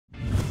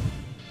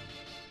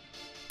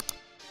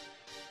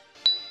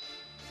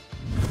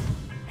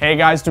Hey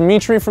guys,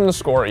 Dimitri from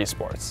theScore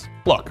esports.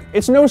 Look,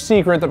 it's no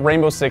secret that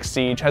Rainbow Six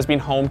Siege has been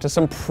home to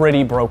some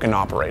pretty broken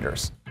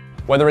operators.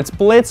 Whether it's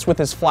Blitz with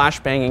his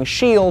flashbanging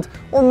shield,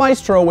 or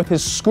Maestro with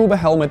his scuba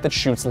helmet that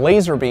shoots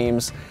laser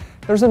beams,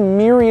 there's a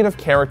myriad of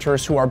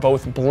characters who are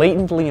both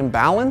blatantly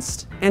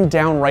imbalanced and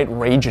downright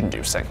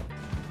rage-inducing.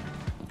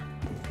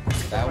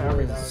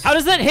 How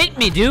does that hit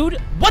me, dude?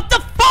 What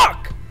the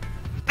fuck?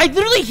 I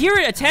literally hear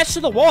it attached to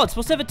the wall. It's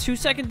supposed to have a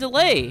 2-second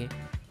delay.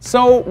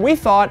 So we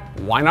thought,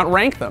 why not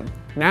rank them?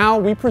 Now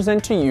we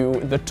present to you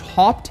the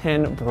top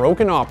 10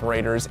 broken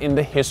operators in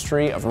the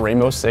history of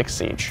Rainbow Six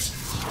Siege.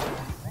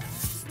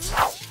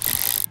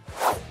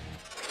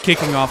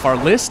 Kicking off our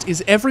list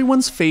is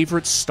everyone's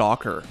favorite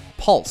stalker,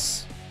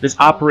 Pulse. This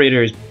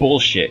operator is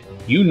bullshit.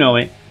 You know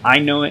it, I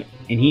know it,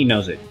 and he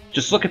knows it.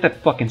 Just look at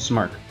that fucking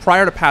smirk.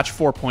 Prior to patch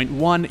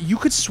 4.1, you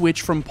could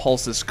switch from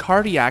Pulse's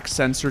cardiac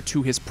sensor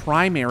to his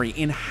primary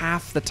in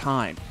half the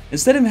time.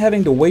 Instead of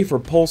having to wait for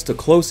Pulse to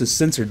close his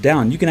sensor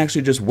down, you can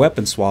actually just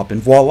weapon swap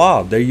and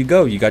voila, there you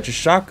go, you got your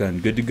shotgun,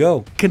 good to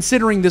go.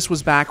 Considering this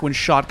was back when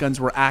shotguns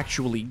were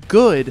actually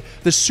good,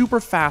 the super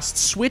fast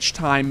switch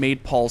time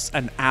made Pulse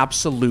an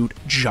absolute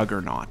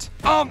juggernaut.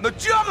 I'm the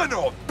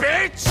juggernaut,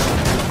 bitch!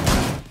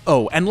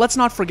 Oh, and let's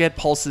not forget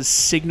Pulse's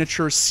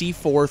signature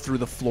C4 through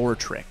the floor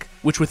trick,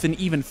 which with an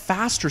even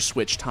faster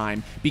switch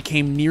time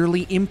became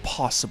nearly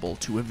impossible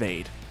to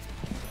evade.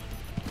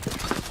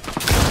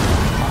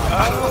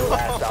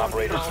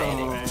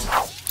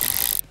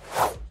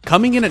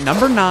 Coming in at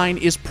number 9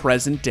 is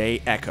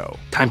present-day Echo.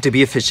 Time to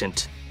be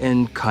efficient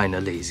and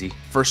kinda lazy.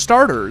 For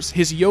starters,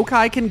 his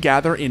yokai can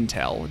gather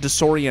intel,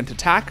 disorient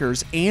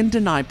attackers, and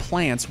deny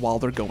plants while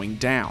they're going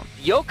down.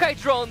 Yokai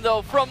drone,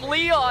 though, from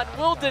Leon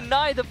will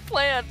deny the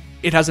plant.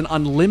 It has an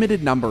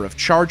unlimited number of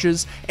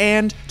charges,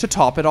 and to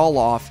top it all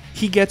off,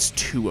 he gets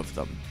 2 of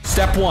them.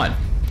 Step 1,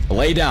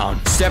 lay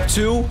down. Step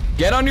 2,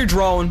 get on your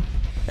drone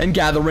and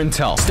gather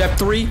intel. Step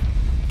 3,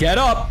 get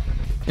up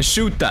and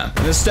shoot them.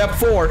 And then step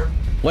 4,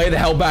 lay the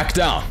hell back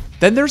down.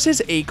 Then there's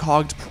his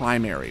ACOG'd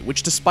primary,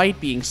 which despite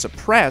being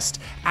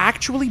suppressed,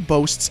 actually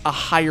boasts a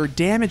higher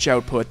damage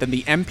output than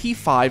the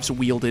MP5s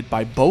wielded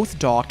by both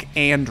Doc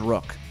and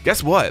Rook.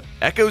 Guess what?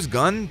 Echo's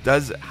gun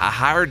does a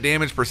higher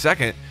damage per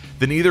second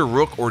than either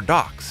Rook or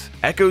Doc's.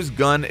 Echo's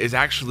gun is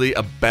actually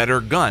a better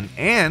gun,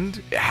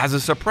 and it has a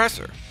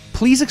suppressor.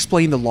 Please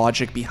explain the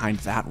logic behind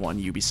that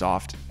one,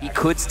 Ubisoft. He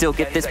could still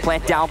get this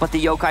plant down, but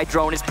the yokai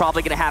drone is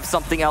probably going to have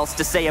something else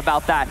to say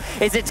about that,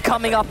 as it's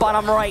coming up on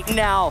him right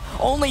now.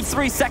 Only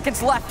 3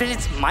 seconds left, and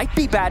it might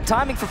be bad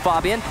timing for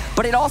Fabian,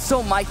 but it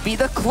also might be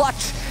the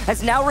clutch,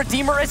 as now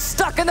Redeemer is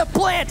stuck in the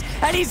plant,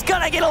 and he's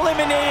going to get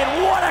eliminated.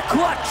 What a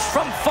clutch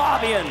from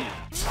Fabian!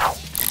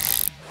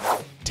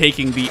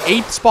 Taking the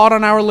 8th spot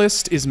on our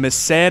list is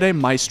Messere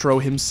Maestro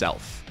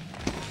himself.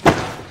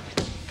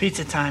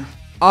 Pizza time.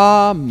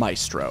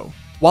 Maestro.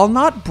 While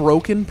not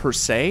broken per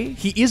se,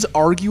 he is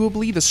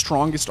arguably the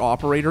strongest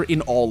operator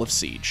in all of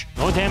Siege.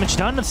 No damage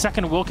done. The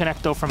second will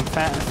connect though from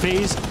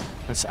FaZe.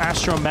 It's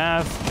Astro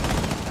Mav.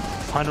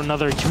 Find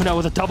another Yuna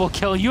with a double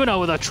kill. Yuna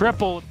with a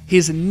triple.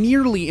 His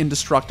nearly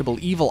indestructible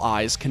evil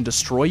eyes can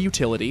destroy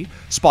utility,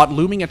 spot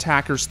looming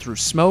attackers through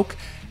smoke,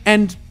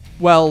 and,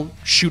 well,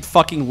 shoot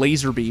fucking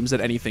laser beams at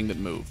anything that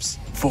moves.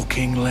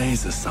 Fucking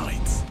laser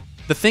sights.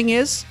 The thing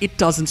is, it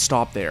doesn't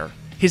stop there.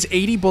 His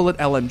 80-bullet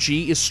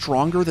LMG is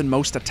stronger than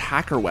most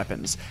attacker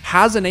weapons,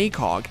 has an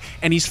ACOG,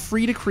 and he's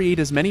free to create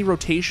as many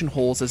rotation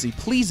holes as he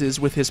pleases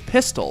with his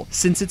pistol,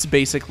 since it's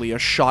basically a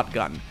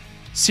shotgun.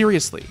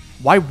 Seriously,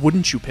 why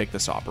wouldn't you pick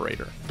this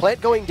operator? Plant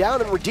going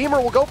down, and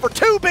Redeemer will go for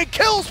 2 big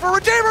kills for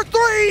Redeemer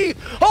 3!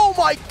 Oh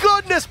my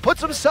goodness!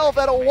 Puts himself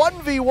at a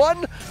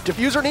 1v1.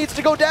 Diffuser needs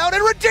to go down,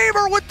 and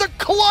Redeemer with the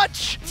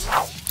clutch!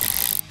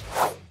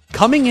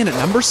 Coming in at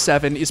number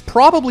 7 is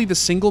probably the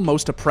single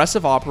most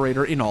oppressive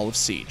operator in all of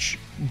Siege,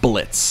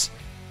 Blitz.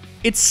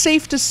 It's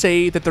safe to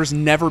say that there's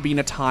never been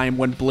a time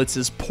when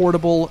Blitz's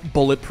portable,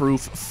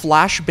 bulletproof,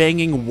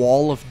 flashbanging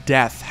wall of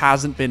death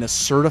hasn't been a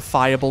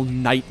certifiable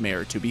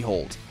nightmare to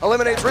behold.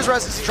 Eliminates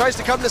Rizres as he tries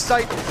to come to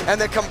sight, and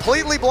the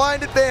completely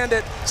blinded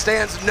Bandit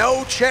stands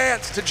no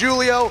chance to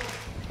Julio.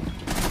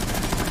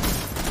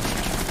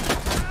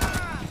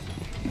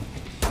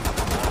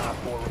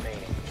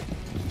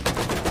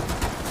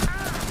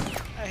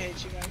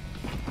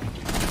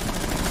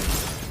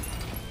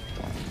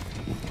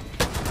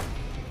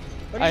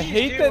 I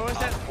hate that.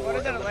 What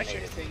is that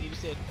electric thing you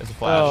just did? It's a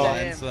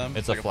flash. Oh.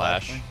 It's a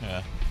flash.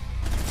 Yeah.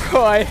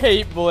 Bro, I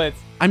hate Blitz.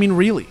 I mean,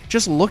 really,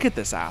 just look at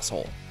this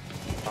asshole.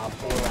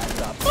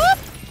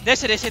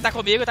 Deixa, tá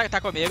comigo,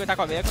 tá comigo, tá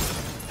comigo.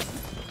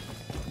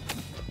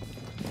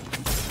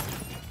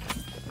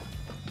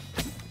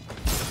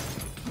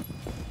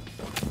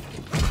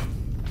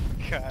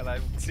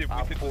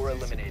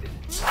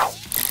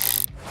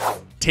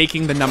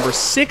 Taking the number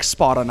 6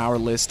 spot on our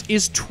list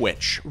is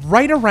Twitch,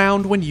 right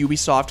around when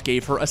Ubisoft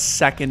gave her a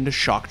second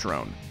shock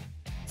drone.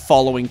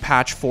 Following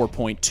patch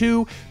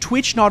 4.2,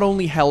 Twitch not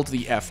only held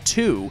the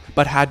F2,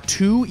 but had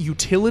 2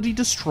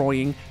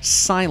 utility-destroying,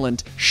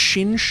 silent,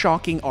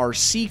 shin-shocking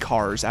RC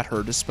cars at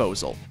her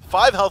disposal.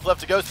 5 health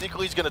left to go.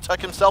 Secretly's going to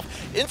tuck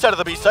himself inside of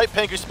the B site.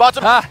 Pangu spots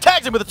him,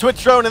 tags him with a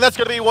Twitch drone, and that's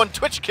going to be one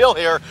Twitch kill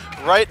here,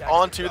 right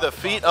onto the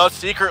feet of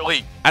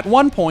Secretly. At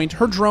one point,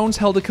 her drones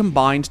held a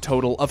combined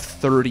total of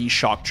 30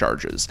 shock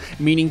charges,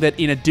 meaning that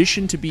in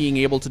addition to being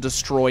able to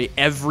destroy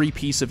every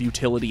piece of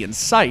utility in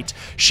sight,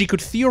 she could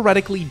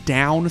theoretically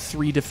down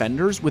 3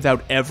 defenders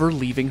without ever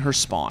leaving her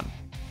spawn.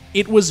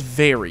 It was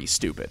very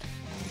stupid.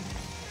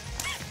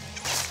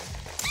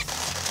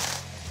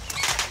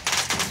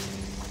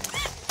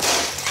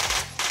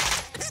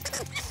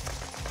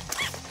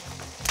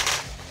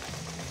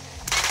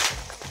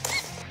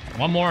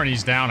 One more and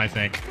he's down, I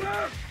think.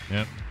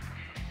 Yep.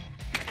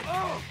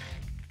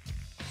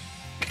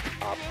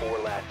 Op 4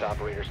 last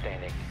operator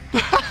standing.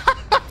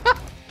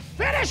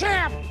 Finish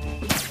him!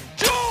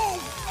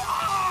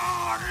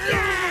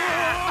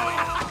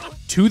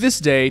 To this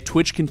day,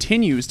 Twitch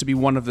continues to be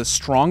one of the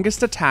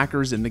strongest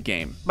attackers in the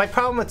game. My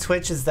problem with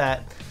Twitch is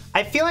that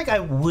I feel like I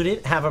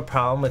wouldn't have a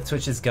problem with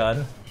Twitch's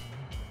gun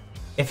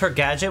if her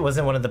gadget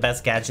wasn't one of the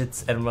best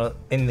gadgets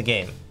in the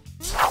game.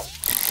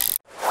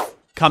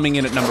 Coming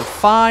in at number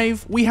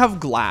 5, we have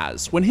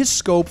Glaz, when his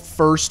scope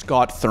first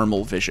got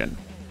thermal vision.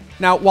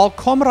 Now, while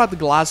Comrade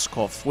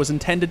Glazkov was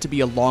intended to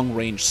be a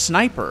long-range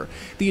sniper,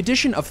 the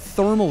addition of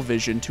thermal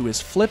vision to his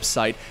flip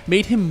sight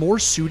made him more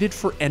suited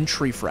for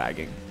entry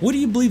fragging. What do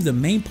you believe the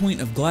main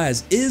point of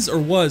Glaz is or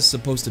was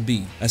supposed to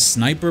be? A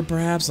sniper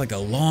perhaps? Like a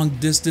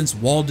long-distance,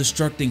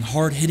 wall-destructing,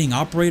 hard-hitting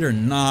operator?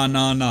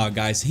 Nah,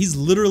 guys. He's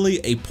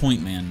literally a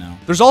point man now.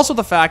 There's also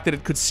the fact that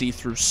it could see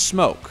through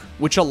smoke,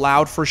 which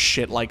allowed for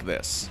shit like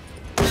this.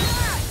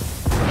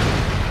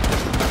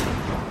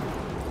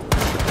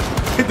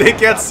 They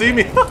can't see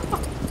me.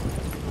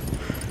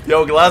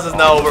 Yo, Glaz is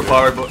now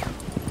overpowered, but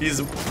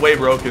he's way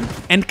broken.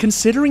 And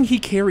considering he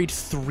carried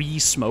 3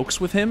 smokes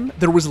with him,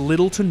 there was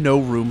little to no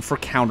room for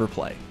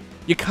counterplay.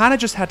 You kinda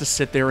just had to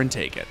sit there and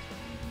take it.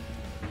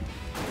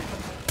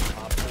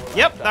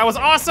 Yep, that was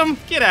awesome.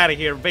 Get out of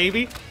here,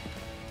 baby.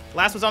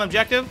 Last was on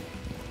objective.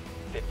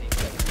 15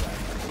 seconds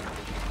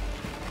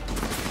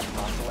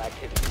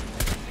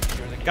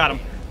left. Got him.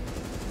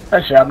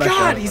 Nice job, nice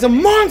God, job. he's a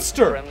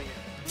monster.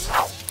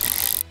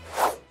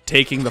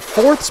 Taking the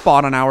 4th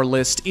spot on our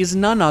list is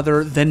none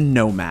other than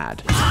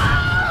Nomad.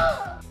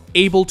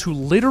 Able to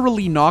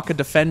literally knock a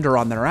defender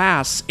on their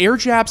ass, air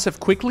jabs have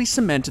quickly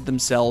cemented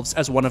themselves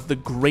as one of the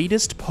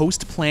greatest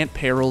post-plant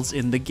perils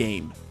in the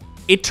game.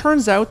 It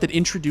turns out that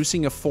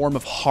introducing a form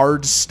of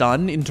hard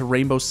stun into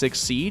Rainbow Six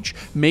Siege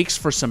makes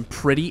for some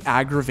pretty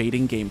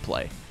aggravating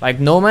gameplay.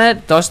 Like,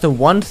 Nomad does the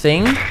one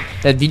thing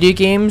that video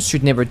games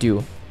should never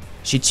do.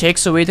 She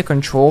takes away the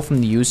control from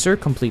the user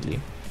completely.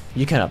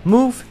 You cannot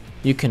move,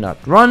 you cannot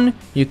run,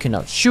 you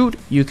cannot shoot,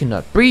 you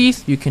cannot breathe,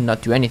 you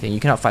cannot do anything, you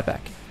cannot fight back.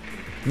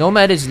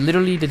 Nomad is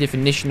literally the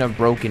definition of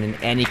broken in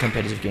any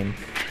competitive game.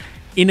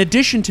 In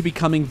addition to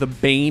becoming the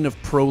bane of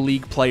Pro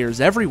League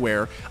players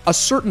everywhere, a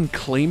certain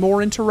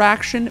Claymore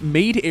interaction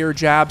made air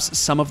jabs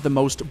some of the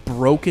most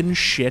broken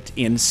shit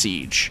in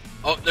Siege.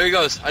 Oh, there he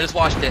goes. I just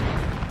watched it.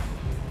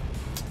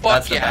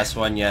 That's the best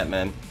one yet,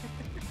 man.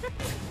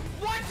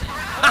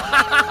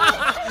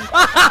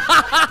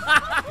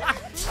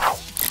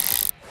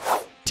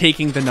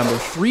 Taking the number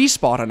 3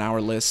 spot on our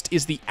list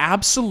is the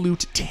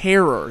absolute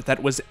terror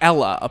that was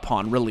Ella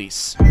upon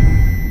release.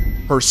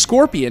 Her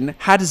Scorpion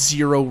had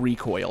 0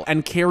 recoil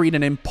and carried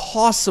an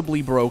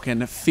impossibly broken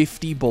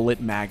 50-bullet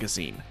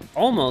magazine.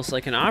 Almost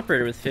like an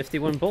operator with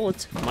 51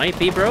 bullets might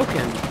be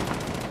broken.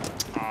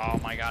 Oh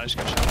my god, I just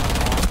got shot.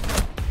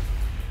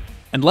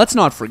 And let's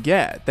not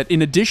forget that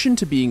in addition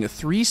to being a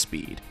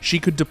 3-speed, she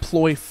could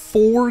deploy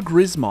 4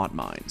 Grismont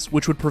mines,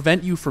 which would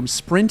prevent you from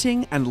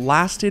sprinting and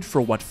lasted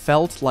for what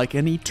felt like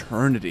an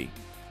eternity.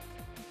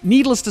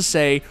 Needless to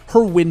say,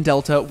 her win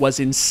delta was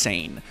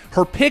insane.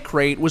 Her pick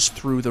rate was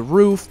through the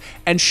roof,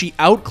 and she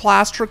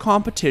outclassed her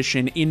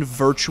competition in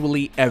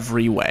virtually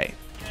every way.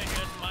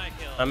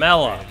 I'm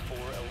Ella.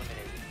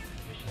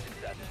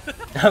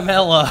 I'm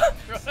Ella.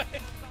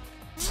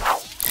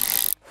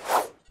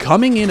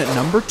 Coming in at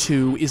number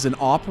 2 is an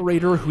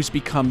operator who's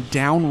become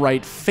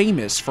downright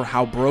famous for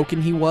how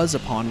broken he was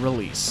upon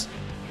release.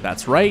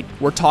 That's right,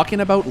 we're talking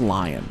about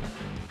Lion.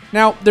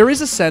 Now, there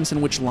is a sense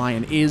in which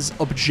Lion is,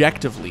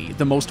 objectively,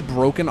 the most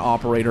broken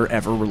operator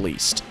ever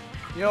released.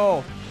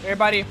 Yo,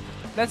 everybody,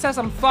 let's have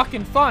some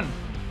fucking fun.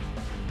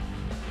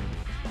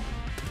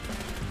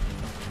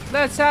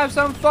 Let's have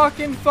some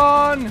fucking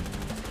fun.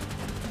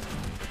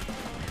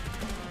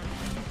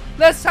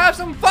 Let's have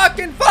some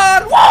fucking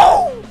fun!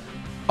 Whoa!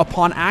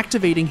 Upon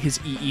activating his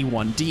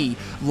EE-1D,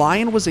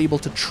 Lion was able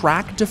to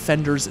track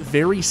defenders'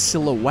 very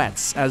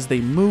silhouettes as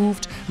they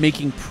moved,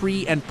 making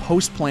pre- and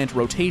post-plant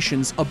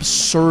rotations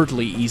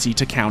absurdly easy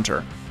to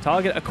counter.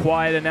 Target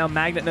acquired, and now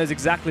Magnet knows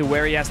exactly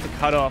where he has to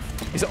cut off.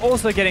 He's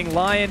also getting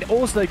Lion,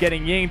 also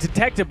getting Ying,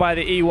 detected by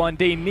the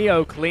E1D.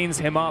 Neo cleans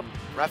him up.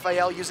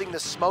 Raphael using the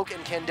smoke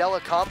and Candela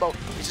combo.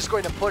 He's just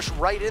going to push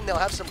right in. They'll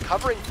have some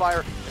covering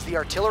fire as the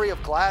artillery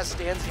of Glass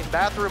stands in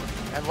bathroom.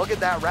 And look at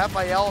that,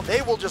 Raphael.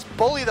 They will just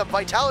bully them.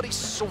 Vitality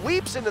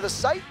sweeps into the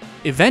site.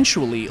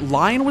 Eventually,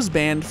 Lion was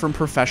banned from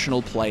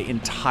professional play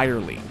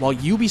entirely, while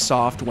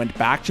Ubisoft went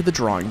back to the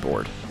drawing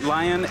board.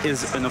 Lion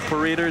is an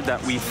operator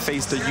that we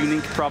faced a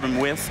unique problem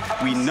with.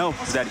 We know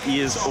that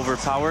he is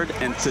overpowered,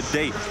 and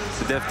today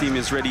the dev team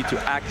is ready to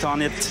act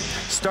on it.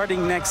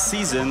 Starting next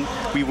season,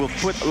 we will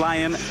put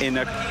Lion in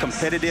a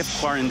competitive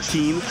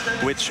quarantine,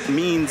 which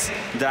means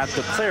that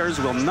the players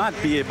will not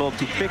be able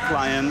to pick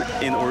Lion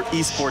in our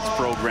esports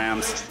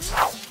programs.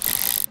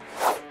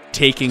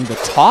 Taking the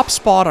top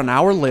spot on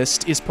our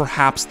list is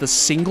perhaps the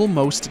single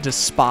most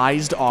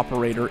despised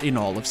operator in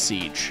all of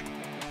Siege,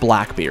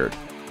 Blackbeard.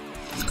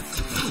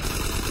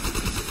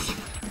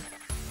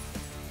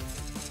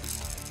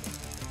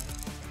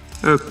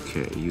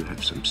 Okay, you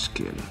have some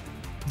skill.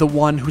 The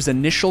one whose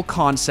initial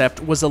concept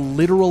was a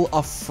literal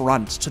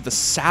affront to the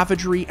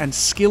savagery and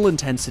skill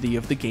intensity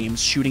of the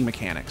game's shooting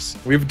mechanics.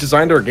 We've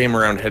designed our game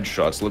around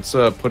headshots. Let's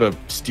put a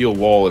steel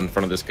wall in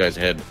front of this guy's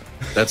head.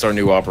 That's our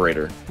new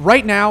operator.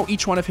 Right now,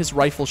 each one of his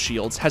rifle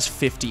shields has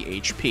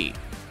 50 HP.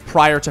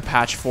 Prior to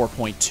patch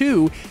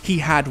 4.2, he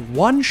had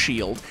one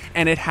shield,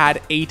 and it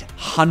had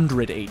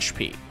 800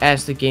 HP.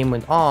 As the game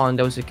went on,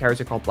 there was a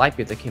character called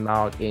Blackbeard that came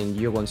out in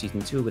Year 1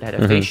 Season 2 that had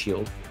a face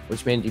shield,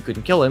 which meant you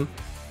couldn't kill him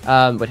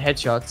with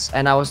headshots.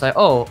 And I was like,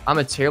 oh, I'm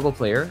a terrible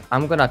player.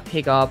 I'm gonna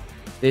pick up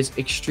this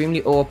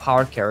extremely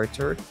overpowered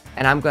character,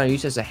 and I'm gonna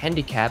use it as a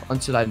handicap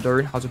until I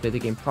learn how to play the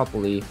game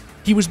properly.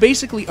 He was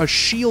basically a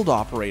shield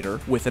operator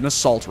with an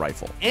assault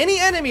rifle. Any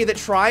enemy that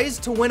tries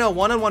to win a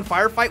one-on-one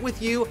firefight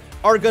with you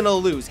are gonna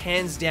lose,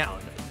 hands down.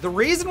 The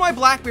reason why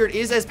Blackbeard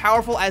is as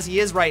powerful as he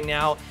is right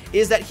now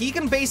is that he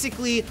can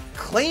basically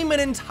claim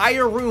an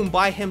entire room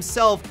by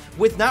himself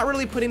with not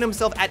really putting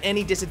himself at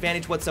any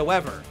disadvantage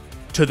whatsoever.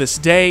 To this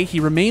day,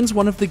 he remains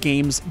one of the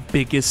game's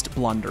biggest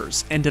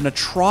blunders, and an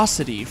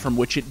atrocity from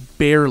which it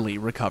barely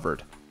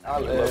recovered.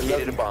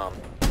 Located a bomb.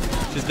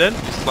 She's dead.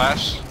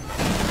 Flash.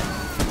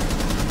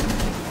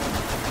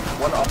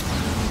 One up.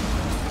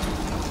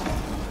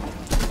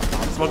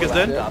 Smoke is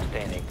dead. Stop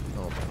standing.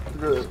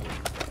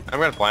 I'm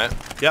gonna plant.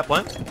 Yeah,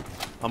 plant.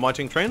 I'm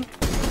watching train.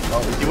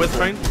 You with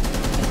train?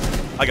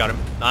 I got him.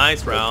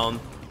 Nice round.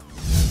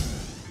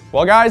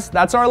 Well guys,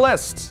 that's our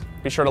list.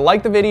 Be sure to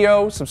like the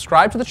video,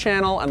 subscribe to the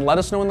channel, and let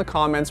us know in the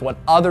comments what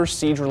other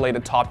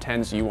Siege-related top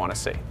 10s you want to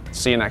see.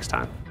 See you next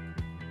time.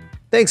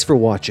 Thanks for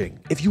watching.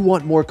 If you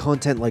want more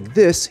content like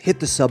this, hit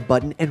the sub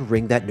button and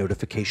ring that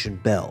notification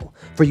bell.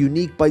 For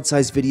unique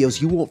bite-sized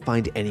videos you won't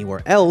find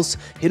anywhere else,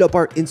 hit up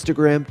our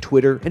Instagram,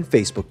 Twitter, and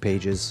Facebook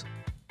pages.